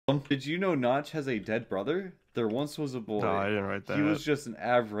Did you know Notch has a dead brother? There once was a boy. No, I didn't write that. He was just an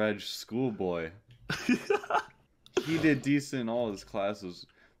average schoolboy. He did decent in all his classes,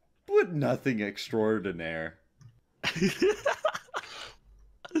 but nothing extraordinaire.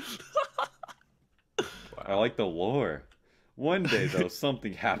 I like the lore. One day, though,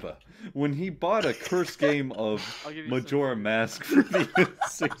 something happened. When he bought a cursed game of Majora Mask for the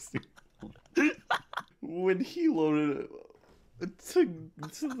N64. When he loaded it to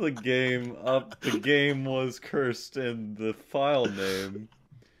the game up, the game was cursed and the file name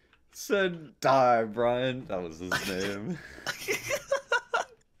said, "Die, Brian." That was his name.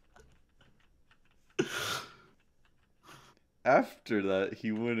 After that,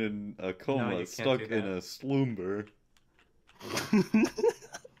 he went in a coma, stuck in a slumber.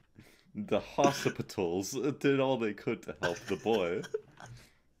 The hospitals did all they could to help the boy.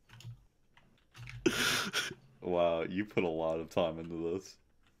 Wow, you put a lot of time into this.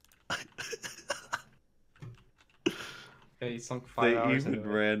 He sunk 5 hours They even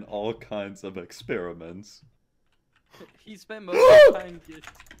ran all kinds of experiments. He spent most of the time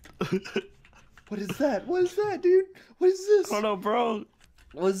What is that? What is that, dude? What is this? I don't know, bro.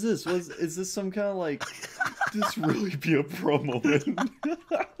 What is this? Is this some kind of like... this really be a promo win?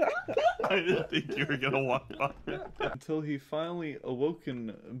 I didn't think you were gonna walk by it. Until he finally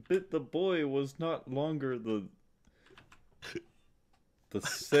awoken, the boy was not longer the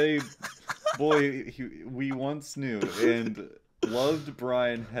same boy we once knew, and loved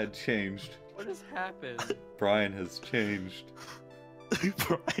Brian had changed. What has happened? Brian has changed.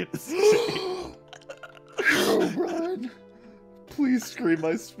 Brian is changed. Oh, Brian. Please scream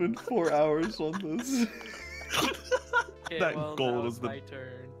I spent 4 hours on this. Okay, That well, goal now was it's the- my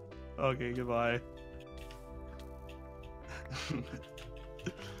turn. Okay, goodbye.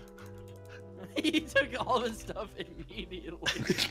 He took all the stuff immediately.